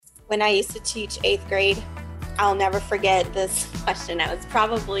when I used to teach 8th grade, I'll never forget this question. I was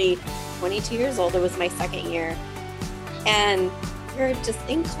probably 22 years old. It was my second year. And we were just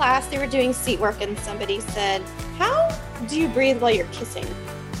in class, they were doing seat work, and somebody said, "How do you breathe while you're kissing?"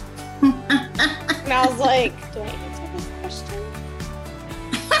 And I was like, do I answer this question?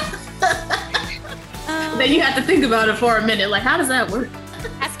 Then you have to think about it for a minute. Like, how does that work?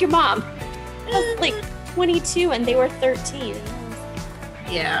 Ask your mom. I was like 22 and they were 13.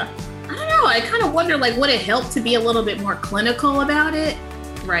 Yeah. I don't know. I kind of wonder, like, would it help to be a little bit more clinical about it?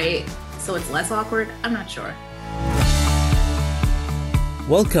 Right. So it's less awkward? I'm not sure.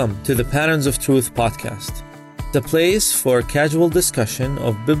 Welcome to the Patterns of Truth podcast, the place for casual discussion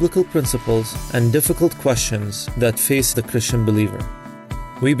of biblical principles and difficult questions that face the Christian believer.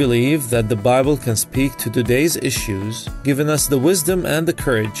 We believe that the Bible can speak to today's issues, giving us the wisdom and the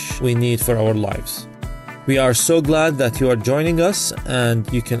courage we need for our lives. We are so glad that you are joining us, and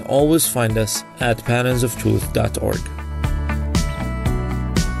you can always find us at patternsofTruth.org.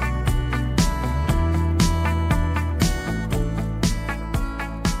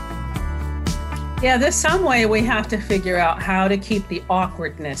 Yeah, there's some way we have to figure out how to keep the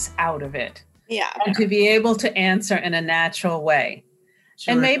awkwardness out of it. Yeah. And to be able to answer in a natural way.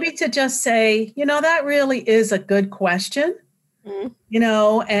 Sure. And maybe to just say, that really is a good question,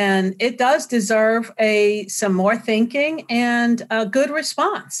 and it does deserve some more thinking and a good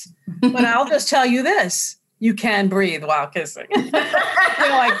response. But I'll just tell you this, you can breathe while kissing.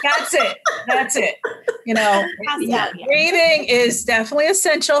 That's it. Breathing is definitely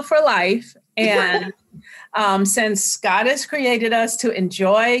essential for life. And since God has created us to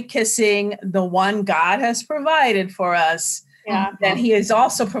enjoy kissing the one God has provided for us, then he has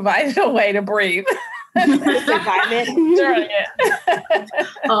also provided a way to breathe. Survive it. During it.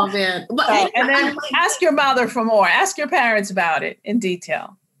 Oh, man. And then ask your mother for more. Ask your parents about it in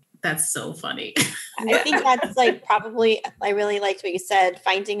detail. That's so funny. I think that's probably, I really liked what you said,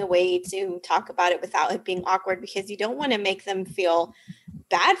 finding a way to talk about it without it being awkward, because you don't want to make them feel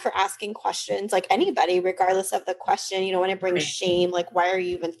bad for asking questions, like anybody, regardless of the question. You don't want to bring shame, like, why are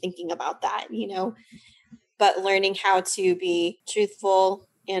you even thinking about that, But learning how to be truthful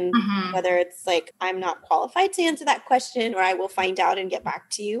in whether it's like, I'm not qualified to answer that question, or I will find out and get back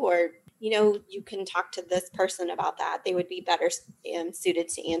to you, or you can talk to this person about that. They would be better suited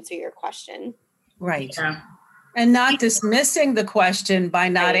to answer your question. Right. Yeah. And not dismissing the question by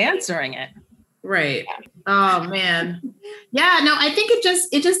not answering it. Right. Yeah. Oh, man. Yeah, no, I think it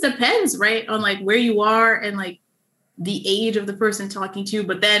just depends, right, on like where you are and like the age of the person talking to you.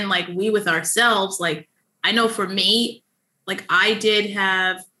 But then like we with ourselves, like I know for me, like I did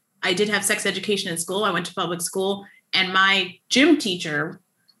have sex education in school. I went to public school, and my gym teacher,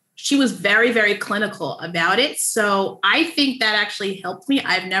 she was very, very clinical about it. So I think that actually helped me.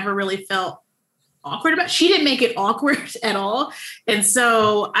 I've never really felt awkward about it. She didn't make it awkward at all. And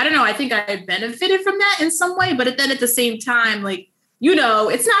so I don't know, I think I benefited from that in some way. But then at the same time, like,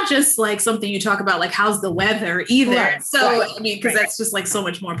 it's not just like something you talk about, like, how's the weather either. Right, so, I mean, because that's just like so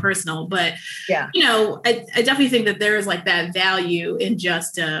much more personal. But, I definitely think that there is like that value in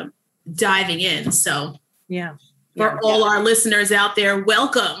just diving in. So, for all our listeners out there,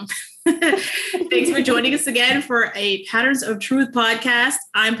 welcome. Thanks for joining us again for a Patterns of Truth podcast.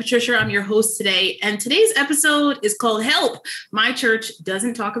 I'm Patricia. I'm your host today. And today's episode is called Help, My Church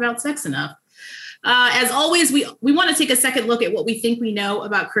Doesn't Talk About Sex Enough. As always, we want to take a second look at what we think we know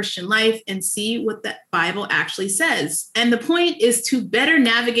about Christian life and see what the Bible actually says. And the point is to better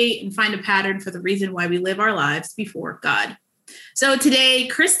navigate and find a pattern for the reason why we live our lives before God. So today,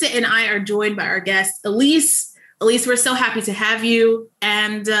 Krista and I are joined by our guest, Elise. Elise, we're so happy to have you.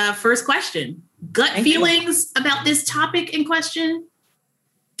 And first question, Thank feelings you. About this topic in question?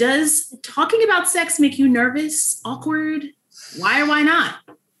 Does talking about sex make you nervous, awkward? Why or why not?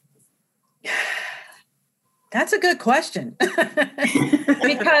 That's a good question.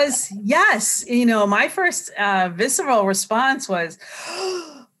 Because yes, my first visceral response was,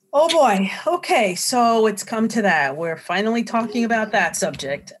 oh boy, okay, so it's come to that. We're finally talking about that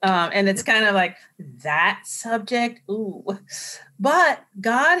subject. And it's kind of like, that subject, ooh. But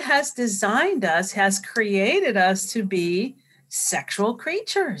God has designed us, has created us to be sexual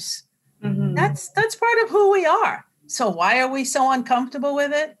creatures. Mm-hmm. That's part of who we are. So why are we so uncomfortable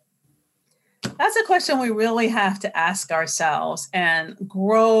with it? That's a question we really have to ask ourselves and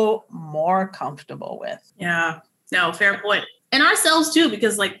grow more comfortable with. Yeah, no, fair point. And ourselves too,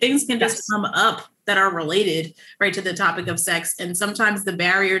 because like things can just come up that are related, right, to the topic of sex. And sometimes the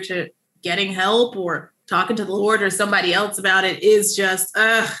barrier to getting help or talking to the Lord or somebody else about it is just,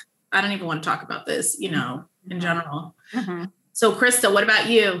 I don't even want to talk about this, in general. Mm-hmm. So Krista, what about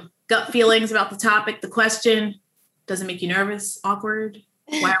you? gut feelings about the topic, the question? Does it make you nervous, awkward?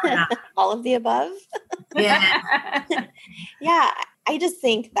 Why or not? All of the above. Yeah. Yeah, I just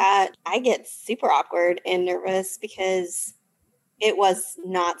think that I get super awkward and nervous because it was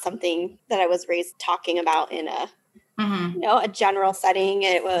not something that I was raised talking about in a a general setting.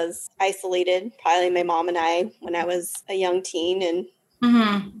 It was isolated, probably my mom and I when I was a young teen,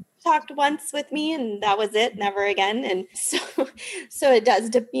 and talked once with me, and that was it, never again. And so it does,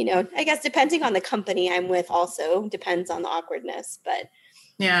 I guess depending on the company I'm with also depends on the awkwardness, but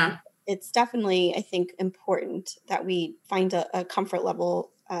yeah, it's definitely, I think, important that we find a comfort level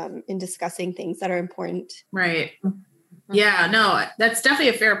in discussing things that are important. Right. Yeah, no, that's definitely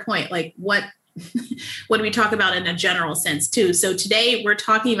a fair point. Like what do we talk about in a general sense too? So today we're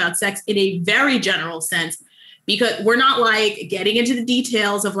talking about sex in a very general sense, because we're not like getting into the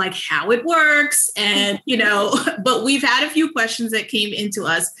details of like how it works and, but we've had a few questions that came into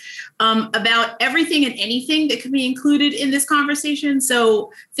us about everything and anything that can be included in this conversation.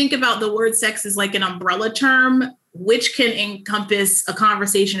 So think about the word sex as like an umbrella term, which can encompass a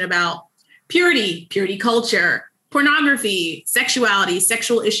conversation about purity culture, pornography, sexuality,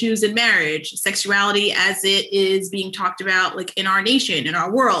 sexual issues in marriage, sexuality as it is being talked about like in our nation, in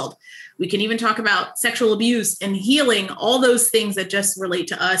our world. We can even talk about sexual abuse and healing, all those things that just relate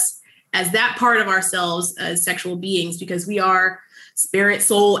to us as that part of ourselves as sexual beings, because we are spirit,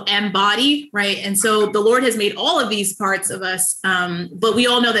 soul, and body, right? And so the Lord has made all of these parts of us, but we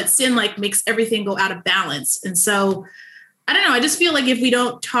all know that sin like makes everything go out of balance. And so I don't know, I just feel like if we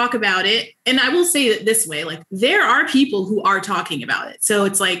don't talk about it, and I will say it this way, like there are people who are talking about it. So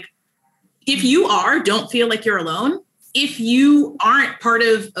it's like, if you don't feel like you're alone. If you aren't part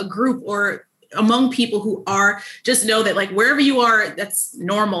of a group or among people who are, just know that like wherever you are, that's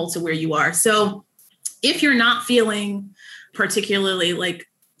normal to where you are. So if you're not feeling particularly like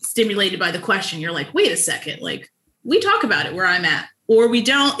stimulated by the question, you're like, wait a second, like we talk about it where I'm at, or we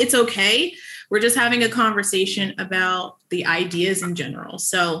don't, it's okay. We're just having a conversation about the ideas in general.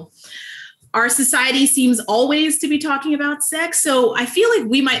 So our society seems always to be talking about sex. So I feel like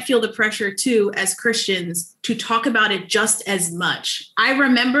we might feel the pressure too, as Christians, to talk about it just as much. I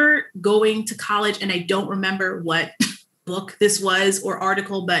remember going to college, and I don't remember what book this was or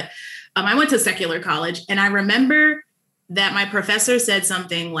article, but I went to secular college, and I remember that my professor said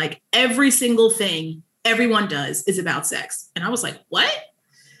something like, every single thing everyone does is about sex. And I was like, what?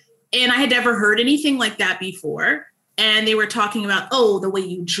 And I had never heard anything like that before. And they were talking about, the way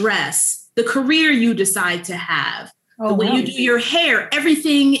you dress, the career you decide to have, the way you do your hair,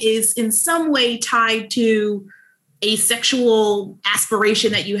 everything is in some way tied to a sexual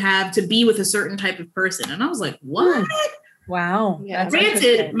aspiration that you have to be with a certain type of person. And I was like, what? Wow. Yeah.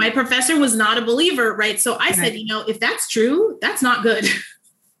 Granted, my professor was not a believer, right? So I said, if that's true, that's not good.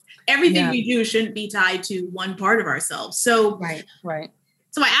 Everything we do shouldn't be tied to one part of ourselves. So, right.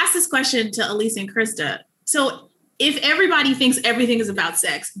 So I asked this question to Elise and Krista. So if everybody thinks everything is about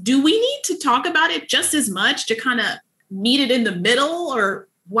sex, do we need to talk about it just as much to kind of meet it in the middle? Or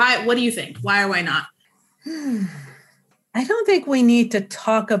why? What do you think? Why or why not? I don't think we need to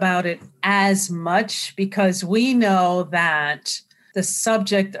talk about it as much, because we know that the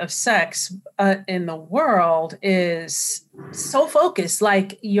subject of sex in the world is so focused,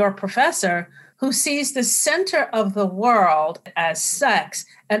 like your professor who sees the center of the world as sex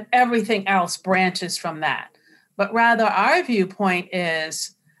and everything else branches from that. But rather, our viewpoint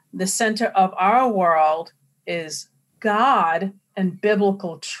is the center of our world is God and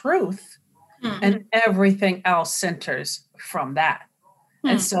biblical truth, and everything else centers from that.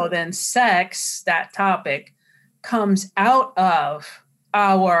 And so then sex, that topic, comes out of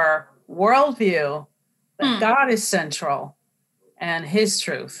our worldview that God is central and his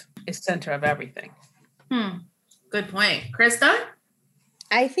truth is center of everything. Good point. Krista?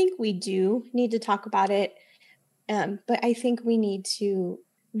 I think we do need to talk about it. But I think we need to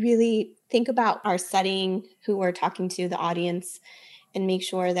really think about our setting, who we're talking to, the audience, and make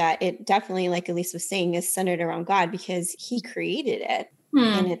sure that it definitely, like Elise was saying, is centered around God, because he created it.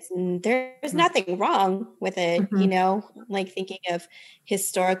 And there's nothing wrong with it, like thinking of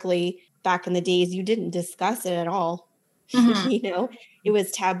historically back in the days, you didn't discuss it at all. It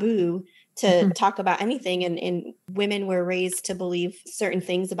was taboo to talk about anything. And women were raised to believe certain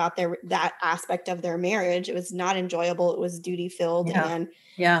things about that aspect of their marriage. It was not enjoyable. It was duty filled. And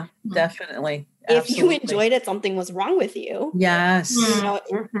definitely. If you enjoyed it, something was wrong with you. Yes.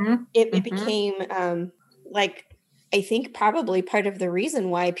 It became I think probably part of the reason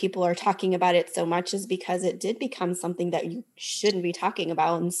why people are talking about it so much is because it did become something that you shouldn't be talking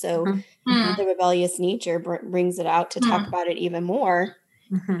about. And so the rebellious nature brings it out to talk about it even more.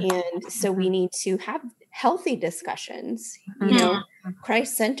 And so we need to have healthy discussions, you know,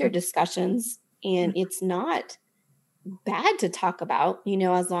 Christ-centered discussions. And it's not bad to talk about, you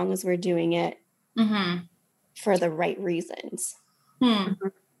know, as long as we're doing it for the right reasons.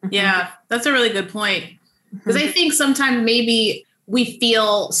 Yeah, that's a really good point. Because I think sometimes maybe we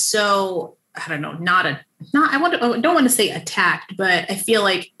feel so, I don't know, I don't want to say attacked, but I feel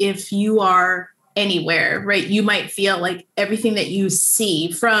like if you are anywhere, right, you might feel like everything that you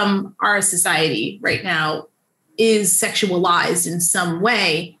see from our society right now is sexualized in some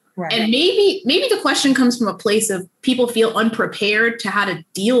way. Right. And maybe the question comes from a place of people feel unprepared to how to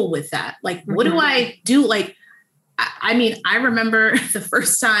deal with that. Like, what do I do? Like, I mean, I remember the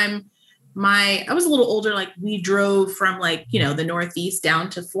first time I was a little older, like we drove from like, you know, the Northeast down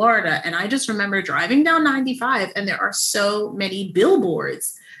to Florida. And I just remember driving down 95 and there are so many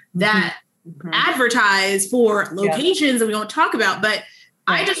billboards that advertise for locations that we don't talk about. But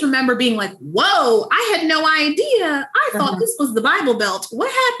I just remember being like, whoa, I had no idea. I thought this was the Bible Belt. What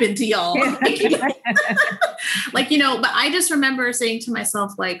happened to y'all? Like, you know, but I just remember saying to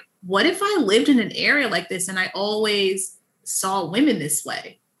myself, like, what if I lived in an area like this and I always saw women this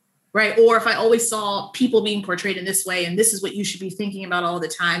way? Right. Or if I always saw people being portrayed in this way, and this is what you should be thinking about all the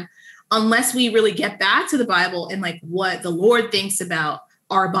time, unless we really get back to the Bible and like what the Lord thinks about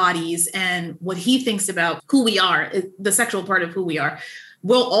our bodies and what he thinks about who we are, the sexual part of who we are,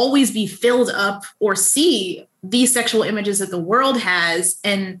 we'll always be filled up or see these sexual images that the world has.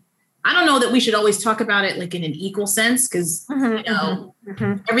 And I don't know that we should always talk about it like in an equal sense, because, you know,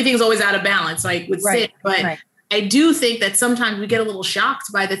 everything's always out of balance, like with sin. But I do think that sometimes we get a little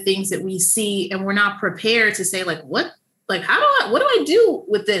shocked by the things that we see and we're not prepared to say like, what do I do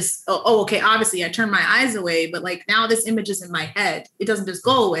with this? Oh, okay. Obviously I turn my eyes away, but like now this image is in my head. It doesn't just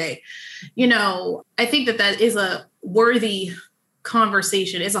go away. You know, I think that is a worthy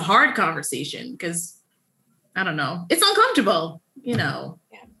conversation. It's a hard conversation because I don't know, it's uncomfortable, you know?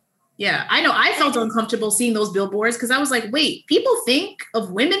 Yeah. I know I felt uncomfortable seeing those billboards because I was like, wait, people think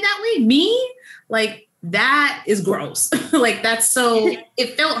of women that way? Me? Like, that is gross. Like, that's so,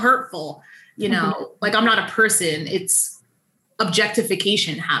 it felt hurtful, you know, like I'm not a person. It's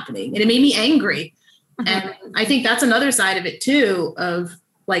objectification happening. And it made me angry. And I think that's another side of it too, of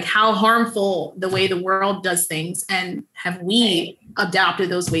like how harmful the way the world does things. And have we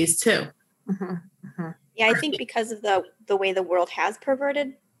adopted those ways too? Yeah, I think because of the way the world has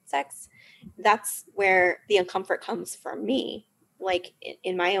perverted sex, that's where the uncomfort comes from me. Like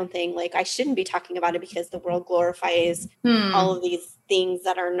in my own thing, like I shouldn't be talking about it because the world glorifies all of these things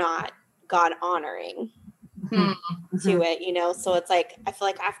that are not God honoring to it, you know? So it's like, I feel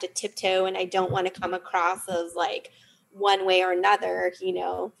like I have to tiptoe and I don't want to come across as like one way or another, you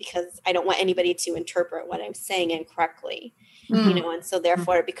know, because I don't want anybody to interpret what I'm saying incorrectly, you know? And so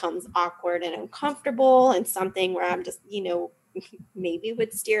therefore it becomes awkward and uncomfortable and something where I'm just, you know, maybe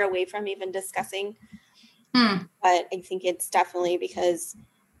would steer away from even discussing. But I think it's definitely because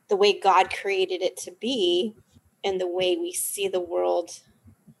the way God created it to be and the way we see the world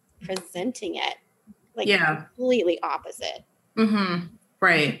presenting it, like completely opposite.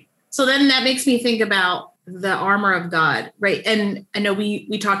 Right. So then that makes me think about the armor of God, right? And I know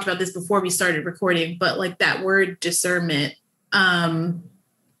we talked about this before we started recording, but like that word discernment, and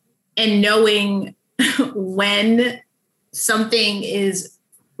knowing when something is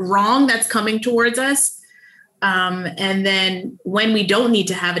wrong that's coming towards us. And then when we don't need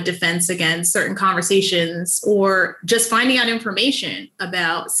to have a defense against certain conversations or just finding out information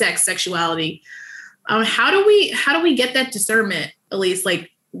about sex, sexuality, how do we get that discernment, Elise?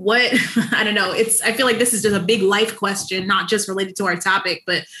 Like what, I don't know. I feel like this is just a big life question, not just related to our topic,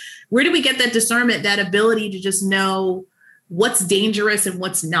 but where do we get that discernment, that ability to just know what's dangerous and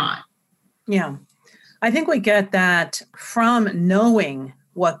what's not? Yeah. I think we get that from knowing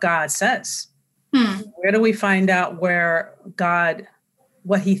what God says. Where do we find out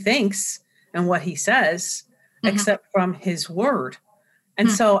what he thinks and what he says, except from his word?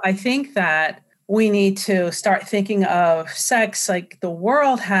 And so I think that we need to start thinking of sex like the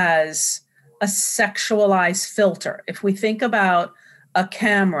world has a sexualized filter. If we think about a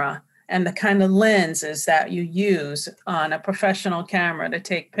camera and the kind of lenses that you use on a professional camera to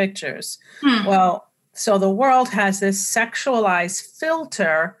take pictures, so the world has this sexualized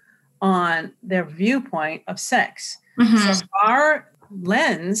filter on their viewpoint of sex. So our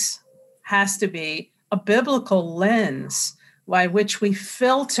lens has to be a biblical lens by which we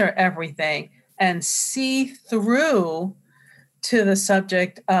filter everything and see through to the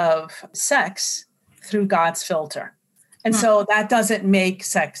subject of sex through God's filter. And so that doesn't make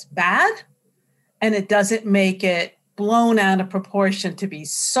sex bad, and it doesn't make it blown out of proportion to be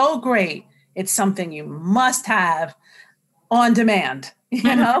so great. It's something you must have on demand,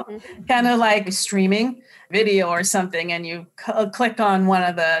 kind of like streaming video or something. And you click on one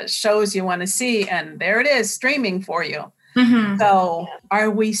of the shows you want to see, and there it is streaming for you. Mm-hmm. So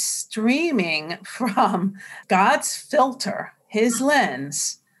are we streaming from God's filter, his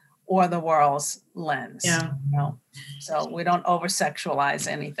lens, or the world's lens? Yeah. So we don't over-sexualize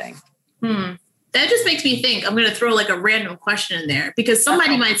anything. That just makes me think. I'm going to throw like a random question in there, because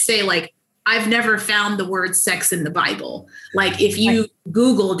somebody might say like, I've never found the word sex in the Bible. Like if you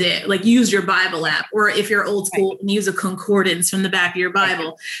Googled it, like use your Bible app, or if you're old school and use a concordance from the back of your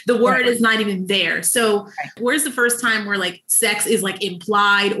Bible, the word is not even there. So where's the first time where like sex is like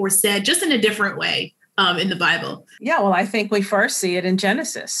implied or said just in a different way in the Bible? Yeah, well, I think we first see it in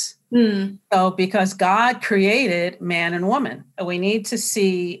Genesis. So because God created man and woman, we need to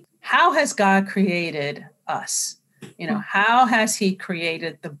see, how has God created us? How has he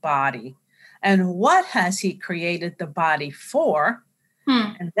created the body? And what has he created the body for?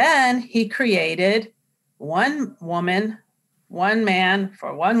 And then he created one woman, one man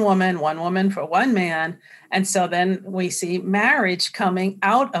for one woman for one man. And so then we see marriage coming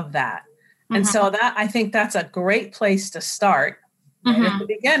out of that. And so that, I think that's a great place to start at the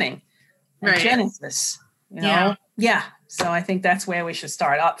beginning, Genesis, Yeah. So I think that's where we should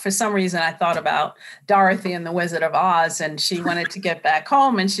start. For some reason, I thought about Dorothy and the Wizard of Oz, and she wanted to get back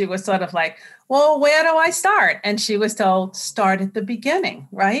home, and she was sort of like, well, where do I start? And she was told, start at the beginning,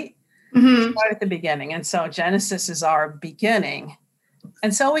 right? Start at the beginning. And so Genesis is our beginning.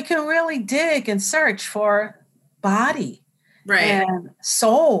 And so we can really dig and search for body and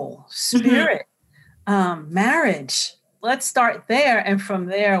soul, spirit, marriage. Let's start there. And from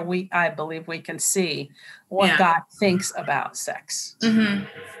there, I believe we can see what God thinks about sex.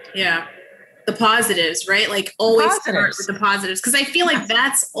 Yeah. The positives, right? Like always start with the positives. Because I feel like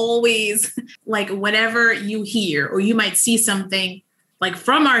that's always like whenever you hear or you might see something like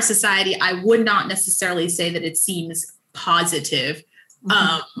from our society, I would not necessarily say that it seems positive,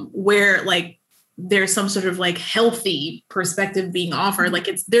 where like there's some sort of like healthy perspective being offered. Like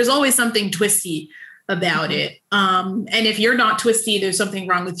there's always something twisty about it. And if you're not twisty, there's something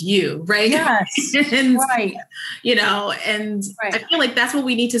wrong with you, right? Yes. And, I feel like that's what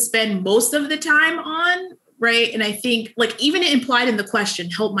we need to spend most of the time on, right? And I think like even implied in the question,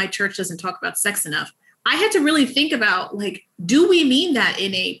 help my church doesn't talk about sex enough. I had to really think about like, do we mean that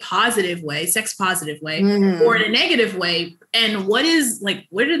in a positive way, sex positive way, or in a negative way? And what is like,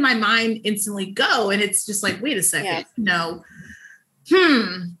 where did my mind instantly go? And it's just like, wait a second,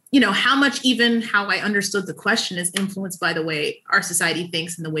 how much even how I understood the question is influenced by the way our society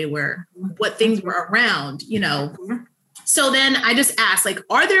thinks and the way what things were around, So then I just asked, like,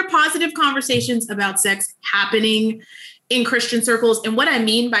 are there positive conversations about sex happening in Christian circles? And what I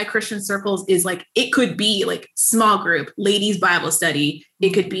mean by Christian circles is like, it could be like small group, ladies Bible study. It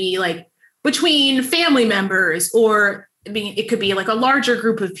could be like between family members, or it could be like a larger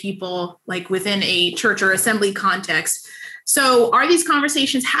group of people, like within a church or assembly context. So are these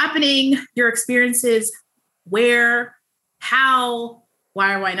conversations happening? Your experiences, where, how,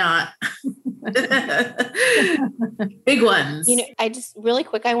 why or why not? Big ones. I just really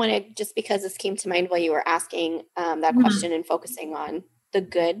quick, I wanted, just because this came to mind while you were asking that question and focusing on the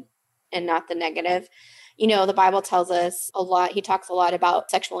good and not the negative. The Bible tells us a lot. He talks a lot about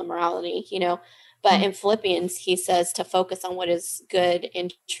sexual immorality, but in Philippians, he says to focus on what is good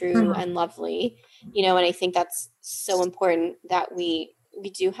and true and lovely, and I think that's so important that we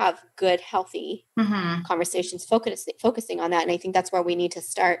do have good, healthy conversations focusing on that. And I think that's where we need to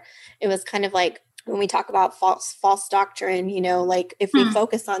start. It was kind of like when we talk about false doctrine, like if we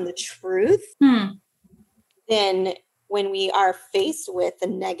focus on the truth, then when we are faced with the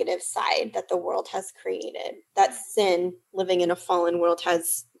negative side that the world has created, that sin living in a fallen world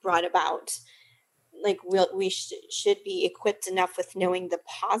has brought about, like we should be equipped enough with knowing the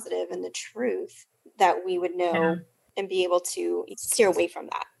positive and the truth that we would know and be able to steer away from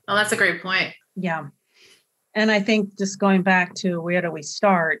that. Oh, that's a great point. Yeah. And I think just going back to where do we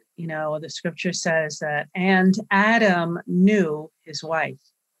start, the scripture says that, and Adam knew his wife.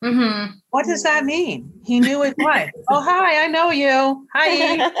 What does that mean? He knew his wife. Oh, hi, I know you.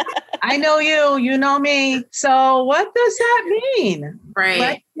 Hi, I know you. You know me. So what does that mean? Right.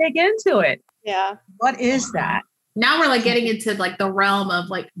 Let's dig into it. Yeah. What is that? Now we're like getting into like the realm of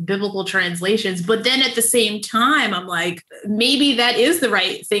like biblical translations. But then at the same time, I'm like, maybe that is the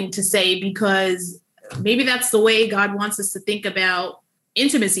right thing to say, because maybe that's the way God wants us to think about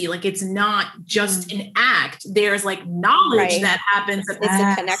intimacy. Like it's not just an act. There's like knowledge that happens. It's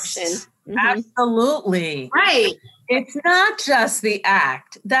a connection. Absolutely. Right. It's not just the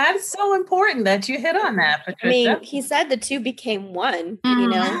act. That's so important that you hit on that, Patricia. I mean, he said the two became one, you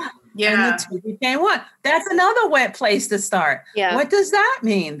know? Yeah. And the two became one. That's another wet place to start. Yeah. What does that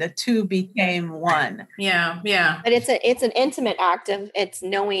mean? The two became one. Yeah. Yeah. But it's an intimate act of it's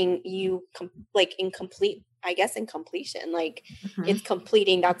knowing you like in completion, like it's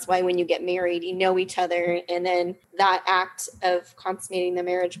completing. That's why when you get married, you know each other. And then that act of consummating the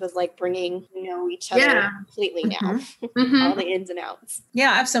marriage was like bringing, you know, each other completely now, all the ins and outs. Yeah.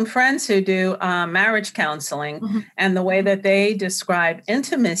 I have some friends who do marriage counseling, and the way that they describe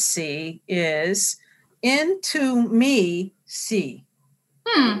intimacy is into me, see.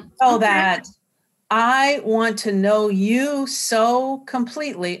 So that I want to know you so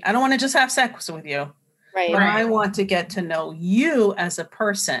completely. I don't want to just have sex with you. Right. But I want to get to know you as a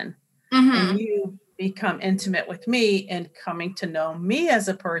person, and you become intimate with me and coming to know me as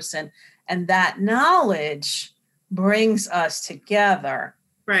a person. And that knowledge brings us together.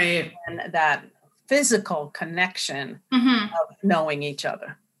 Right. And that physical connection of knowing each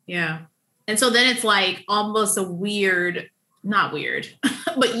other. Yeah. And so then it's like almost a weird, not weird,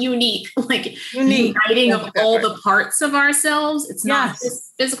 but unique uniting of all the parts of ourselves. It's not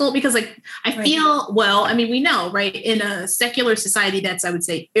just physical, because like I feel, well, I mean, we know, right, in a secular society that's, I would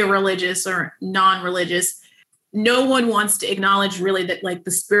say, irreligious or non-religious, no one wants to acknowledge really that like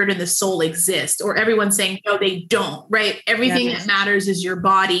the spirit and the soul exist, or everyone's saying, no, they don't, right? Everything that matters is your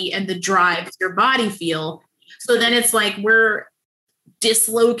body and the drives your body feel. So then it's like we're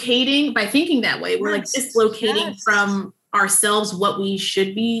dislocating by thinking that way. We're like dislocating from ourselves what we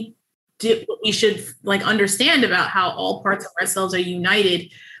should like understand about how all parts of ourselves are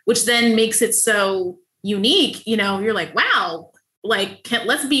united, which then makes it so unique. You know, you're like, wow, like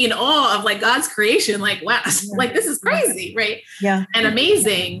let's be in awe of like God's creation. Like, wow, like this is crazy, right? Yeah. And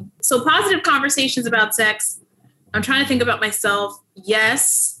amazing. So positive conversations about sex. I'm trying to think about myself.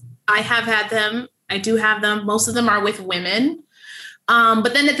 Yes, I have had them. I do have them. Most of them are with women.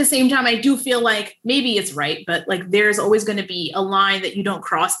 But then at the same time, I do feel like maybe it's right, but like there's always going to be a line that you don't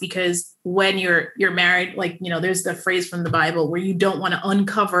cross, because when you're married, like, you know, there's the phrase from the Bible where you don't want to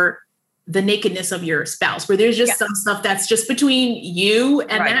uncover the nakedness of your spouse, where there's just some stuff that's just between you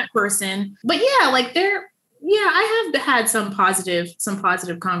and that person. But yeah, like I have had some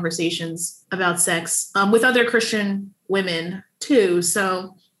positive conversations about sex with other Christian women too.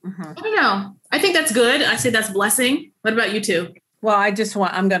 So I don't know. I think that's good. I say that's blessing. What about you two? Well,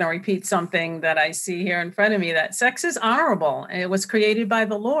 I'm going to repeat something that I see here in front of me, that sex is honorable, and it was created by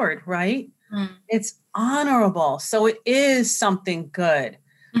the Lord, right? It's honorable. So it is something good,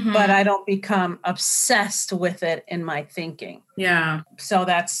 but I don't become obsessed with it in my thinking. Yeah. So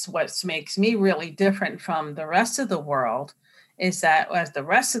that's what makes me really different from the rest of the world, is that as the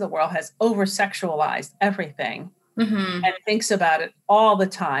rest of the world has over-sexualized everything, and thinks about it all the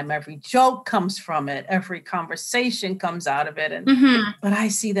time. Every joke comes from it. Every conversation comes out of it. And but I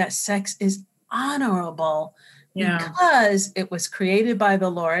see that sex is honorable because it was created by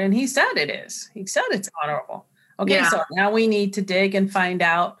the Lord. And he said it is. He said it's honorable. Okay, so now we need to dig and find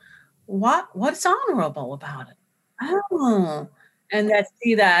out what's honorable about it. Oh, and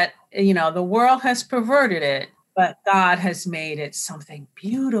see that, you know, the world has perverted it, but God has made it something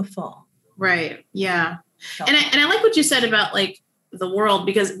beautiful. Right. Yeah. And I like what you said about like the world,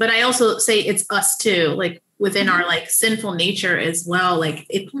 but I also say it's us too, like within our like sinful nature as well. Like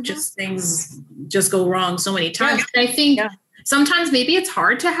it just, things just go wrong so many times. And I think sometimes maybe it's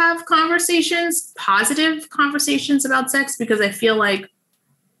hard to have positive conversations about sex, because I feel like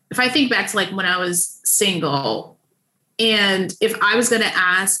if I think back to like when I was single, and if I was going to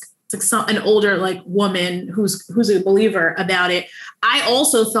ask like an older like woman who's a believer about it, I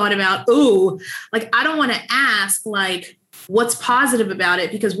also thought about, like I don't want to ask like what's positive about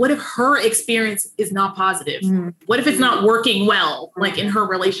it, because what if her experience is not positive? What if it's not working well, like in her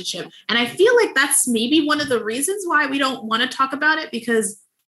relationship? And I feel like that's maybe one of the reasons why we don't want to talk about it, because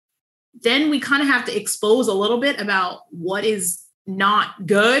then we kind of have to expose a little bit about what is not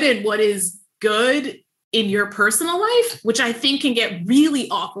good and what is good in your personal life, which I think can get really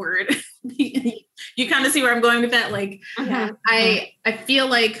awkward. You kind of see where I'm going with that. Like, I feel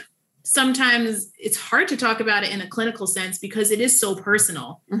like sometimes it's hard to talk about it in a clinical sense because it is so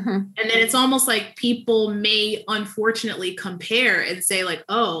personal. And then it's almost like people may unfortunately compare and say like,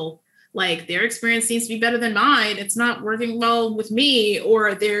 oh, like their experience seems to be better than mine. It's not working well with me,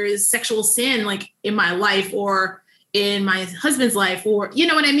 or there is sexual sin like in my life or in my husband's life, or, you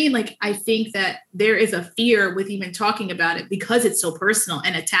know what I mean? Like, I think that there is a fear with even talking about it because it's so personal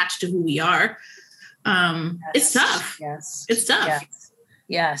and attached to who we are. It's tough. Yes. It's tough.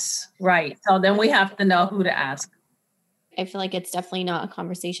 Yes. Right. So then we have to know who to ask. I feel like it's definitely not a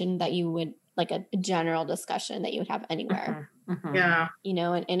conversation that you would, like a general discussion that you would have anywhere. Yeah. You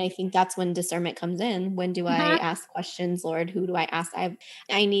know, and I think that's when discernment comes in. When do I ask questions, Lord? Who do I ask? I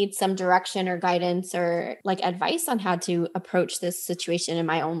need some direction or guidance or like advice on how to approach this situation in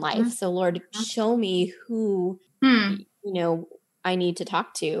my own life. So Lord, show me who, you know, I need to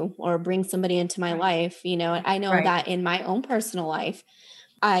talk to or bring somebody into my life. You know, I know that in my own personal life,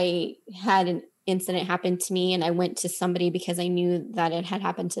 I had an incident happen to me and I went to somebody because I knew that it had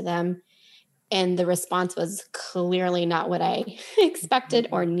happened to them. And the response was clearly not what I expected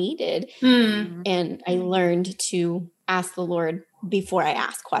or needed. And I learned to ask the Lord before I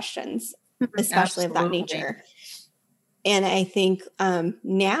ask questions, especially of that nature. And I think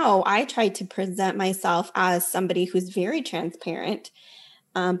now I try to present myself as somebody who's very transparent.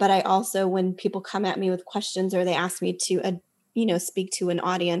 But I also, when people come at me with questions or they ask me to, speak to an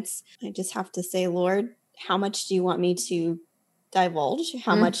audience, I just have to say, Lord, how much do you want me to divulge?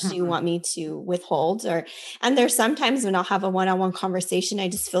 How much do you want me to withhold? And there's sometimes when I'll have a one-on-one conversation, I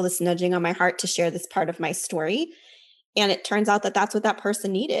just feel this nudging on my heart to share this part of my story. And it turns out that that's what that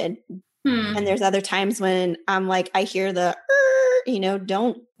person needed. And there's other times when I'm like, I hear the,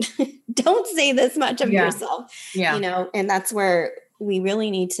 don't say this much of yourself, and that's where we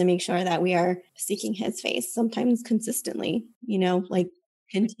really need to make sure that we are seeking his face, sometimes consistently, like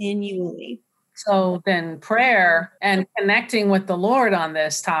continually. So then prayer and connecting with the Lord on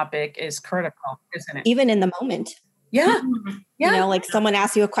this topic is critical, isn't it? Even in the moment. Yeah. Like someone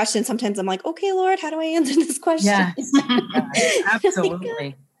asks you a question. Sometimes I'm like, okay, Lord, how do I answer this question?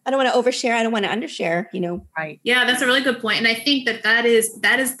 Absolutely. I don't want to overshare. I don't want to undershare, Right. Yeah, that's a really good point. And I think that is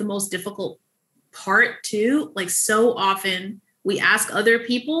the most difficult part too. Like so often we ask other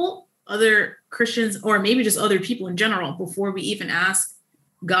people, other Christians, or maybe just other people in general before we even ask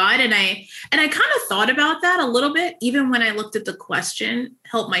God. And I kind of thought about that a little bit, even when I looked at the question,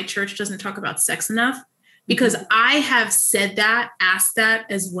 Help My Church Doesn't Talk About Sex Enough, because I have asked that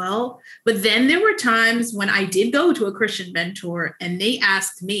as well. But then there were times when I did go to a Christian mentor and they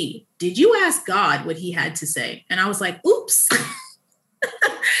asked me, did you ask God what he had to say? And I was like, oops,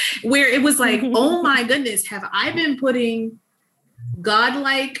 where it was like, oh my goodness, have I been putting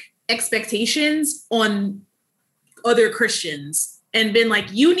godlike expectations on other Christians and been like,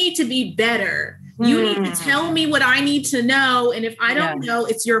 you need to be better. You need to tell me what I need to know. And if I don't know,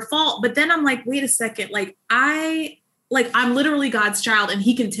 it's your fault. But then I'm like, wait a second. I'm literally God's child and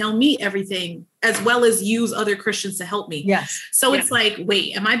he can tell me everything as well as use other Christians to help me. Yes. So it's like,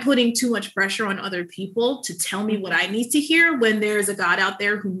 wait, am I putting too much pressure on other people to tell me what I need to hear when there's a God out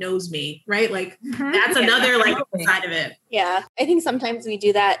there who knows me, right? Like that's another side of it. Yeah. I think sometimes we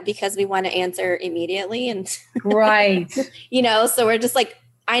do that because we want to answer immediately. And right. So we're just like,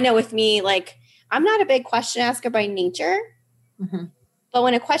 I know with me, like, I'm not a big question asker by nature, but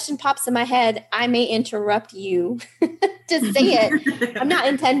when a question pops in my head, I may interrupt you to say it. I'm not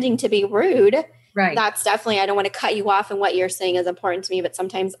intending to be rude. Right. That's definitely, I don't want to cut you off, and what you're saying is important to me, but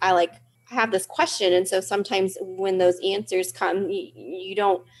sometimes I have this question. And so sometimes when those answers come, you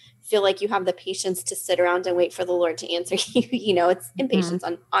don't feel like you have the patience to sit around and wait for the Lord to answer you. It's impatience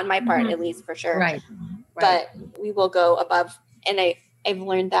on my part, at least, for sure. Right. But we will go above. And I've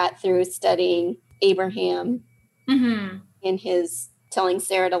learned that through studying Abraham and his telling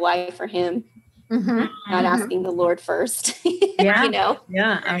Sarah to lie for him, not asking the Lord first. Yeah.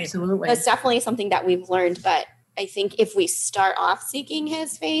 Yeah, absolutely. That's definitely something that we've learned. But I think if we start off seeking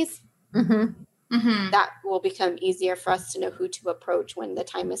his face, that will become easier for us to know who to approach when the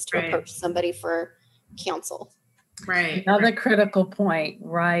time is to approach somebody for counsel. Right. Another critical point,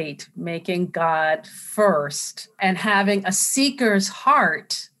 right? Making God first and having a seeker's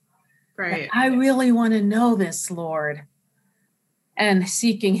heart. Right. Like, I really want to know this, Lord. And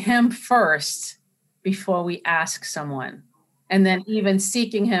seeking him first before we ask someone. And then even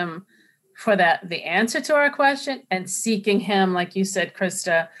seeking him for the answer to our question, and seeking him, like you said,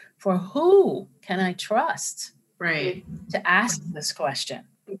 Krista, for who can I trust? Right. To ask this question,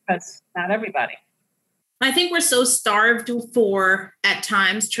 because not everybody. I think we're so starved for, at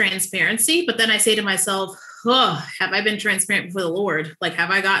times, transparency. But then I say to myself, have I been transparent before the Lord? Like, have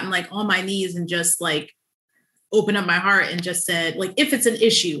I gotten on my knees and just open up my heart and just said, if it's an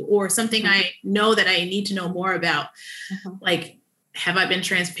issue or something I know that I need to know more about, have I been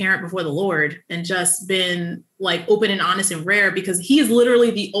transparent before the Lord and just been open and honest and rare? Because he is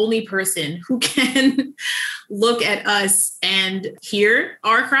literally the only person who can look at us and hear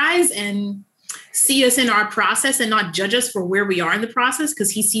our cries and see us in our process and not judge us for where we are in the process, because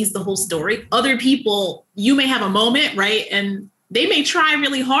he sees the whole story. Other people, you may have a moment, right? And they may try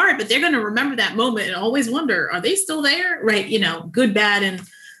really hard, but they're going to remember that moment and always wonder, are they still there? Right. You know, good, bad, and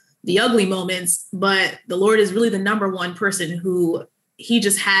the ugly moments. But the Lord is really the number one person who he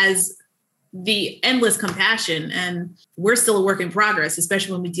just has the endless compassion, and we're still a work in progress,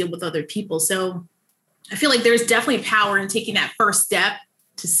 especially when we deal with other people. So I feel like there's definitely power in taking that first step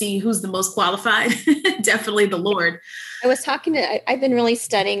to see who's the most qualified. Definitely the Lord. I've been really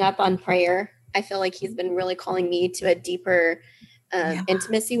studying up on prayer. I feel like he's been really calling me to a deeper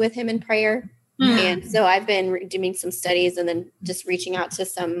intimacy with him in prayer. Mm. And so I've been doing some studies and then just reaching out to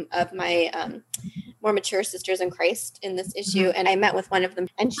some of my more mature sisters in Christ in this issue. And I met with one of them,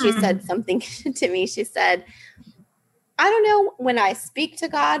 and she said something to me. She said, I don't know when I speak to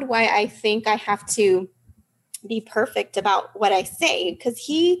God, why I think I have to be perfect about what I say, because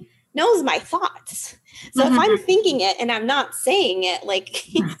he knows my thoughts. So if I'm thinking it and I'm not saying it, like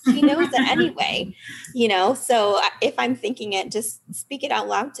he knows it anyway, you know? So if I'm thinking it, just speak it out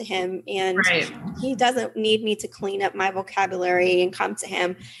loud to him. And he doesn't need me to clean up my vocabulary and come to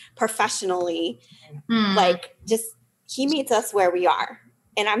him professionally. Like he meets us where we are.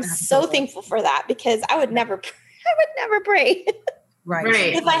 And I'm so thankful for that, because I would never pray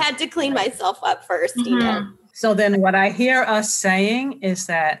if I had to clean myself up first, you know? So then what I hear us saying is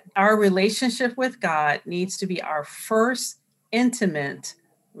that our relationship with God needs to be our first intimate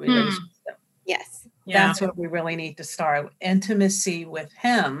relationship. Yes. That's what we really need to start. Intimacy with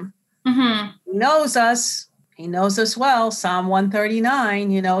him. He knows us. He knows us well. Psalm 139,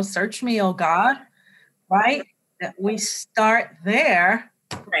 you know, search me, oh God, right? That we start there.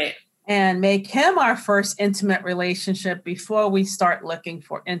 Right. And make him our first intimate relationship before we start looking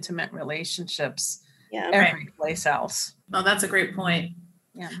for intimate relationships every place else. Well, that's a great point.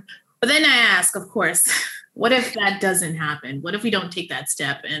 Yeah. But then I ask, of course, what if that doesn't happen? What if we don't take that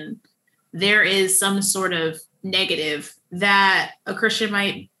step and there is some sort of negative that a Christian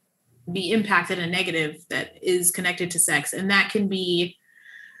might be impacted, a negative that is connected to sex? And that can be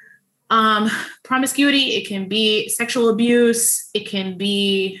promiscuity, it can be sexual abuse, it can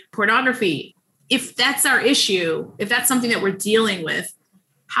be pornography. If that's our issue, if that's something that we're dealing with,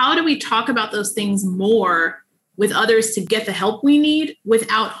 how do we talk about those things more with others to get the help we need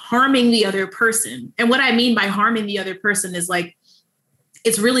without harming the other person? And what I mean by harming the other person is like,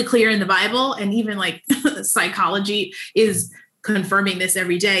 it's really clear in the Bible, and even like psychology is confirming this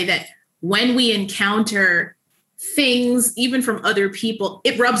every day, that when we encounter things, even from other people,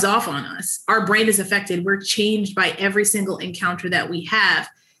 it rubs off on us. Our brain is affected. We're changed by every single encounter that we have.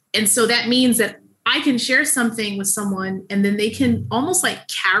 And so that means that I can share something with someone and then they can almost like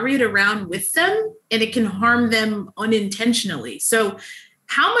carry it around with them, and it can harm them unintentionally. So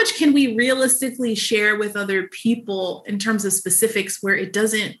how much can we realistically share with other people in terms of specifics where it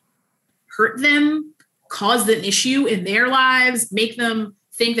doesn't hurt them, cause an issue in their lives, make them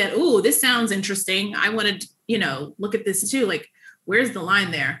think that, oh, this sounds interesting, I want to, you know, look at this too? Like, where's the line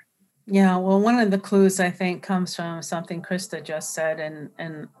there? Yeah, well, one of the clues I think comes from something Krista just said,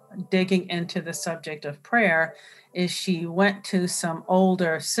 and digging into the subject of prayer, is she went to some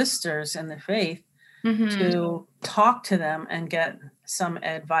older sisters in the faith to talk to them and get some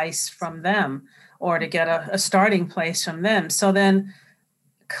advice from them, or to get a starting place from them. So then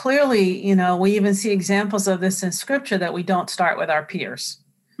clearly, you know, we even see examples of this in scripture, that we don't start with our peers.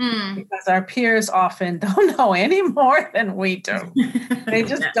 Because our peers often don't know any more than we do. They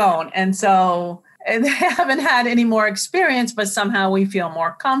just don't. And so they haven't had any more experience, but somehow we feel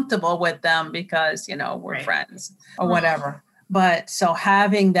more comfortable with them because, you know, we're friends or whatever. But so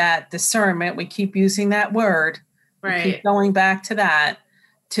having that discernment, we keep using that word, we keep going back to that,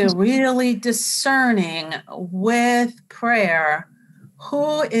 to really discerning with prayer,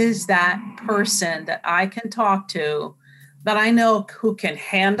 who is that person that I can talk to, that I know who can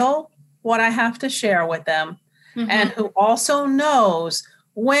handle what I have to share with them, and who also knows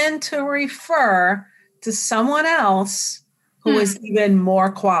when to refer to someone else who is even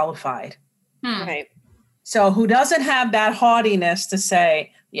more qualified. Right. So who doesn't have that haughtiness to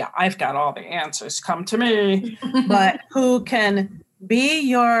say, yeah, I've got all the answers, come to me, but who can be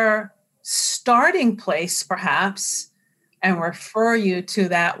your starting place perhaps and refer you to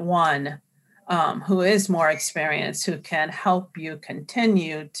that one who is more experienced, who can help you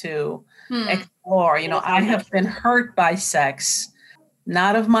continue to explore. You know, I have been hurt by sex,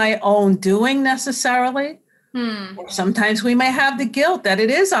 not of my own doing necessarily. Sometimes we may have the guilt that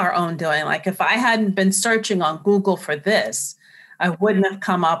it is our own doing. Like if I hadn't been searching on Google for this, I wouldn't have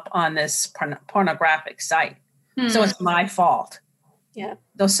come up on this pornographic site. So it's my fault. Yeah.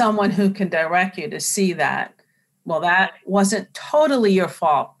 So someone who can direct you to see that, well, that wasn't totally your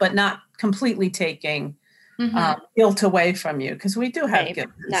fault, but not completely taking guilt away from you, because we do have guilt.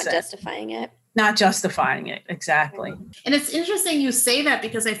 Not justifying it. Not justifying it. Exactly. And it's interesting you say that,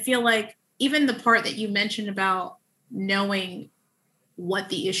 because I feel like even the part that you mentioned about knowing what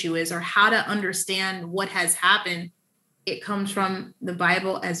the issue is or how to understand what has happened, it comes from the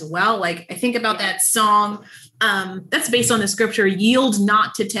Bible as well. Like I think about that song that's based on the scripture, yield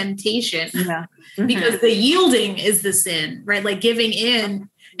not to temptation, because the yielding is the sin, right? Like giving in.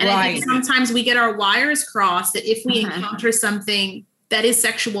 And I think sometimes we get our wires crossed that if we encounter something that is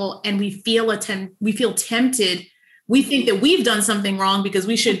sexual and we feel tempted, we think that we've done something wrong because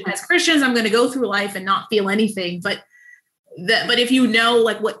we should, as Christians, I'm going to go through life and not feel anything. But if you know,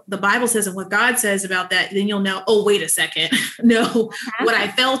 like what the Bible says and what God says about that, then you'll know, oh, wait a second. No, what I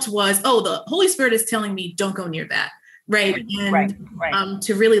felt was, the Holy Spirit is telling me, don't go near that. Right. And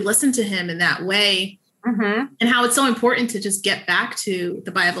to really listen to him in that way, and how it's so important to just get back to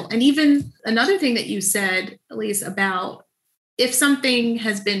the Bible. And even another thing that you said, Elise, about if something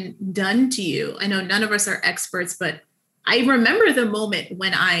has been done to you, I know none of us are experts, but I remember the moment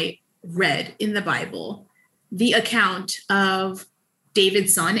when I read in the Bible the account of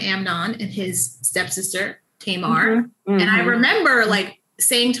David's son, Amnon, and his stepsister, Tamar. And I remember like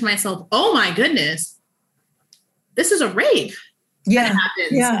saying to myself, oh my goodness, this is a rape. That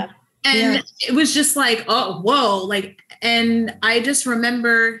happens. And it was just like, oh, whoa. Like, and I just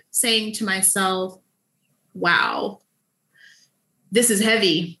remember saying to myself, wow, this is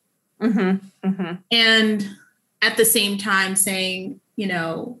heavy. And at the same time saying, you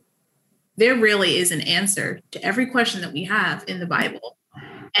know, there really is an answer to every question that we have in the Bible,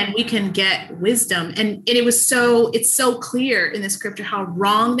 and we can get wisdom. And it's so clear in the scripture how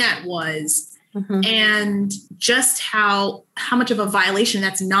wrong that was. And just how much of a violation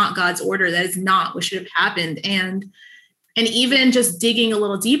that's not God's order. That is not what should have happened. And even just digging a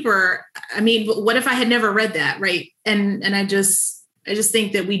little deeper, I mean, what if I had never read that? Right. And I just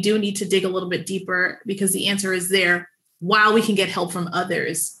think that we do need to dig a little bit deeper, because the answer is there while we can get help from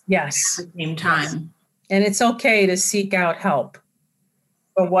others. Yes. At the same time. And it's okay to seek out help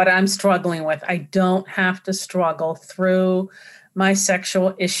for what I'm struggling with. I don't have to struggle through my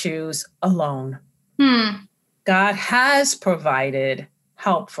sexual issues alone. God has provided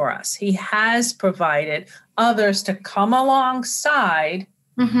help for us. He has provided others to come alongside.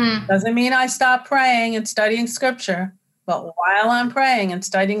 Doesn't mean I stop praying and studying scripture, but while I'm praying and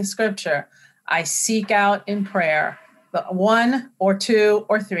studying scripture, I seek out in prayer the one or two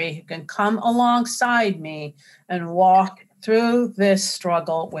or three who can come alongside me and walk through this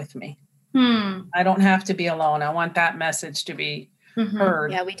struggle with me. I don't have to be alone. I want that message to be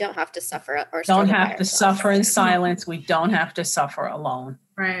heard. Yeah, we don't have to suffer or don't have to suffer in silence. We don't have to suffer alone.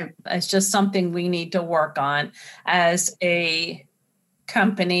 Right. It's just something we need to work on as a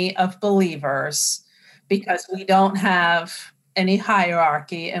company of believers, because we don't have any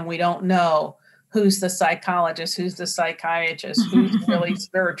hierarchy and we don't know who's the psychologist, who's the psychiatrist, who's really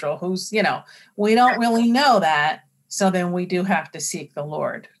spiritual, who's, we don't really know that. So then we do have to seek the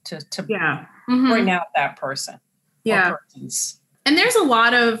Lord to bring out that person. Yeah. And there's a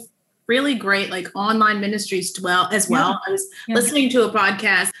lot of really great like online ministries as well. I was listening to a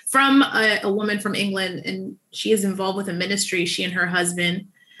podcast from a woman from England, and she is involved with a ministry, she and her husband,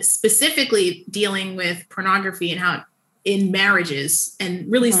 specifically dealing with pornography and how in marriages and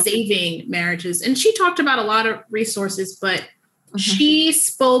really saving marriages. And she talked about a lot of resources, but she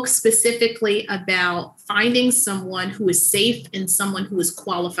spoke specifically about finding someone who is safe and someone who is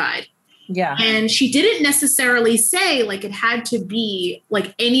qualified. Yeah. And she didn't necessarily say like it had to be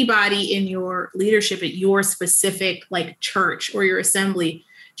like anybody in your leadership at your specific like church or your assembly.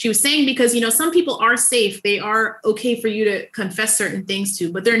 She was saying, because, some people are safe. They are okay for you to confess certain things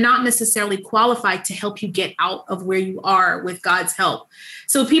to, but they're not necessarily qualified to help you get out of where you are with God's help.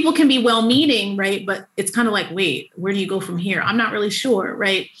 So people can be well-meaning, right? But it's kind of like, wait, where do you go from here? I'm not really sure,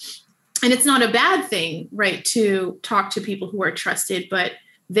 right? And it's not a bad thing, right, to talk to people who are trusted, but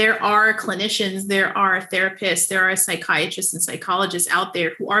there are clinicians, there are therapists, there are psychiatrists and psychologists out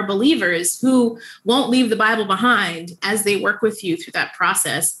there who are believers who won't leave the Bible behind as they work with you through that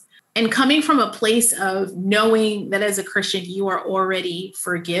process. And coming from a place of knowing that as a Christian, you are already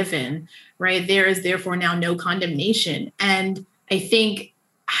forgiven, right? There is therefore now no condemnation. And I think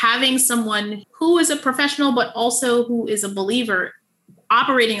having someone who is a professional, but also who is a believer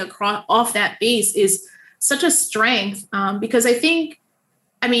operating off that base is such a strength, because I think,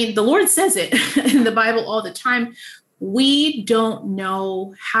 the Lord says it in the Bible all the time. we don't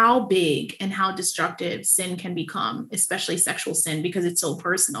know how big and how destructive sin can become, especially sexual sin, because it's so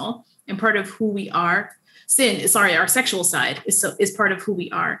personal and part of who we are. Our sexual side is part of who we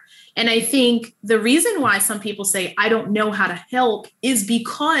are. And I think the reason why some people say, I don't know how to help, is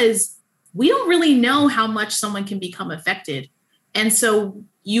because we don't really know how much someone can become affected. And so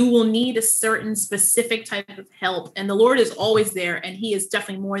you will need a certain specific type of help. And the Lord is always there. And he is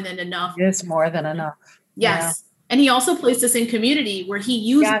definitely more than enough. It's more than enough. Yes. Yeah. And he also placed us in community where he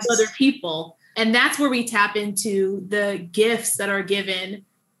uses other people. And that's where we tap into the gifts that are given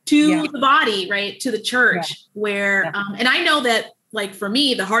to the body, right? To the church where, and I know that, like, for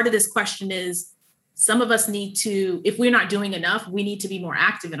me, the heart of this question is some of us need to, if we're not doing enough, we need to be more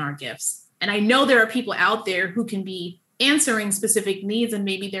active in our gifts. And I know there are people out there who can be answering specific needs and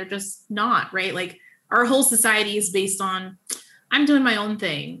maybe they're just not, right? Like, our whole society is based on, I'm doing my own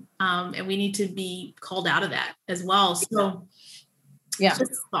thing. And we need to be called out of that as well. So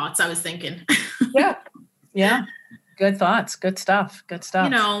just thoughts I was thinking. Yeah. Good thoughts. Good stuff. Good stuff. You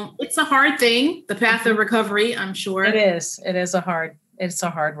know, it's a hard thing, the path of recovery, I'm sure. It is. It's a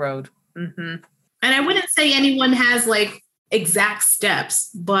hard road. Mm-hmm. And I wouldn't say anyone has like exact steps,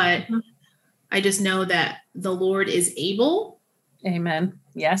 but I just know that the Lord is able. Amen.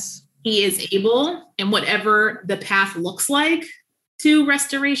 Yes. He is able, and whatever the path looks like to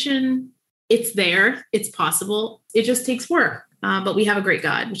restoration, it's there. It's possible. It just takes work. But we have a great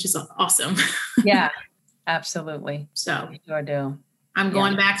God, which is awesome. Yeah. Absolutely. So we sure do. I'm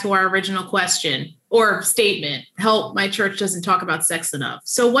going back to our original question or statement. Help, my church doesn't talk about sex enough.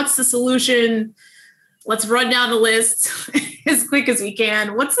 So what's the solution? Let's run down the list as quick as we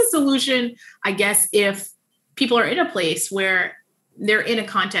can. What's the solution? I guess if people are in a place where they're in a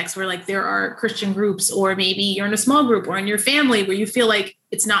context where like there are Christian groups, or maybe you're in a small group or in your family where you feel like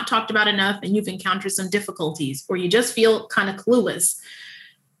it's not talked about enough and you've encountered some difficulties, or you just feel kind of clueless.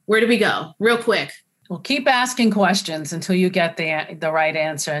 Where do we go? Real quick. Well, keep asking questions until you get the right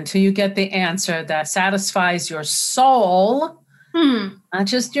answer, until you get the answer that satisfies your soul, not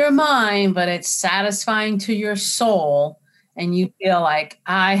just your mind, but it's satisfying to your soul. And you feel like,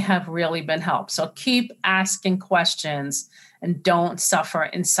 I have really been helped. So keep asking questions and don't suffer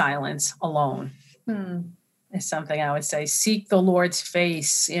in silence alone. It's something I would say. Seek the Lord's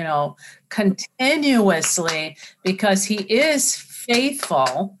face, continuously, because he is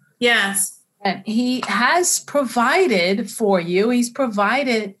faithful. Yes. And he has provided for you. He's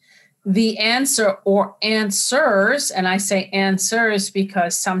provided the answer or answers. And I say answers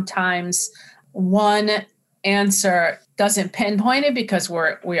because sometimes one answer doesn't pinpoint it, because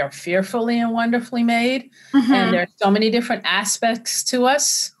we are fearfully and wonderfully made. And there's so many different aspects to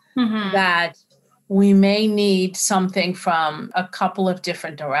us that we may need something from a couple of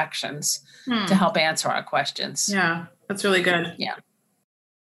different directions to help answer our questions. Yeah, that's really good. Yeah.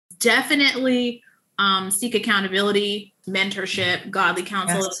 Definitely seek accountability, mentorship, godly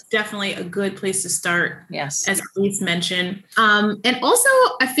counsel. Yes. It's definitely a good place to start. Yes. As Elise mentioned. And also,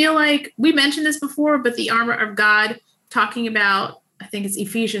 I feel like we mentioned this before, but the armor of God, talking about, I think it's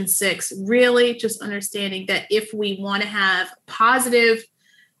Ephesians 6, really just understanding that if we want to have positive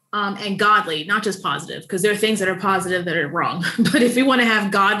and godly, not just positive, because there are things that are positive that are wrong, but if we want to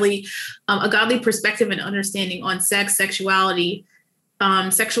have godly, a godly perspective and understanding on sex, sexuality,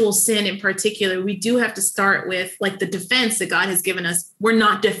 sexual sin in particular, we do have to start with like the defense that God has given us. We're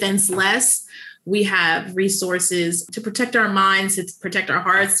not defenseless. We have resources to protect our minds, to protect our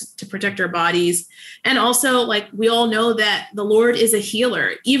hearts, to protect our bodies. And also, like, we all know that the Lord is a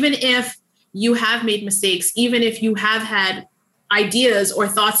healer. Even if you have made mistakes, even if you have had ideas or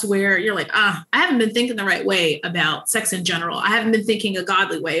thoughts where you're like, I haven't been thinking the right way about sex in general. I haven't been thinking a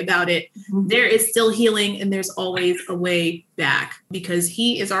godly way about it. There is still healing, and there's always a way back, because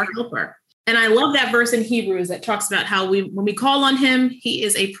he is our helper. And I love that verse in Hebrews that talks about how when we call on him, he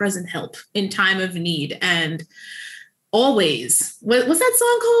is a present help in time of need. And always, what's that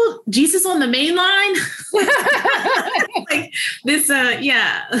song called? Jesus on the Main Line? Like this,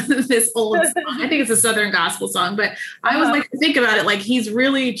 this old song. I think it's a Southern gospel song, but I always like to think about it like he's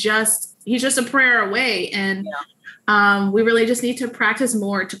just a prayer away. And we really just need to practice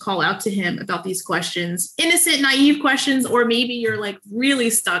more to call out to him about these questions, innocent, naive questions, or maybe you're like really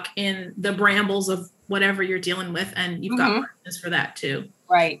stuck in the brambles of whatever you're dealing with, and you've got practice for that too.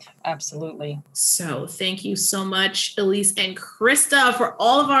 Right. Absolutely. So thank you so much, Elise and Krista, for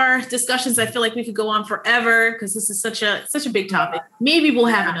all of our discussions. I feel like we could go on forever because this is such a big topic. Maybe we'll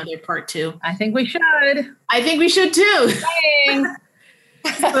have another part 2. I think we should. I think we should too.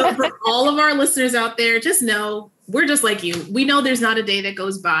 So for all of our listeners out there, just know we're just like you. We know there's not a day that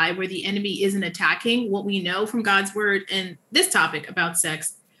goes by where the enemy isn't attacking what we know from God's word and this topic about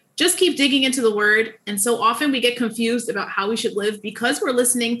sex. Just keep digging into the word. And so often we get confused about how we should live because we're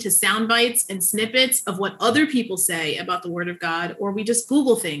listening to sound bites and snippets of what other people say about the word of God, or we just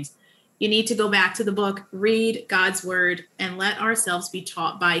Google things. You need to go back to the book, read God's word, and let ourselves be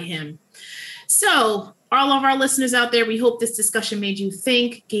taught by him. So all of our listeners out there, we hope this discussion made you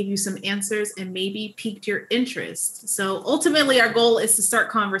think, gave you some answers, and maybe piqued your interest. So ultimately, our goal is to start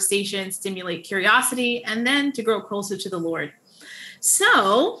conversation, stimulate curiosity, and then to grow closer to the Lord.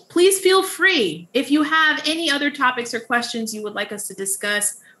 So please feel free. If you have any other topics or questions you would like us to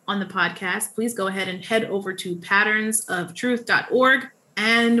discuss on the podcast, please go ahead and head over to patterns-of-truth.org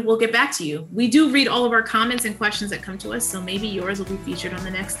and we'll get back to you. We do read all of our comments and questions that come to us, so maybe yours will be featured on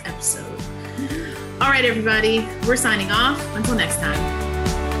the next episode. All right, everybody, we're signing off. Until next time.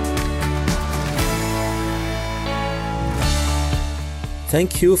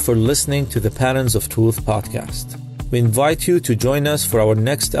 Thank you for listening to the Patterns of Truth podcast. We invite you to join us for our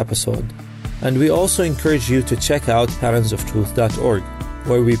next episode. And we also encourage you to check out patternsofTruth.org,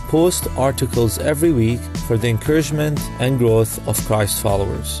 where we post articles every week for the encouragement and growth of Christ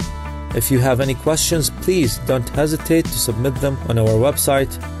followers. If you have any questions, please don't hesitate to submit them on our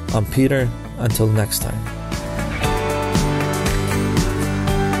website. I'm Peter. Until next time.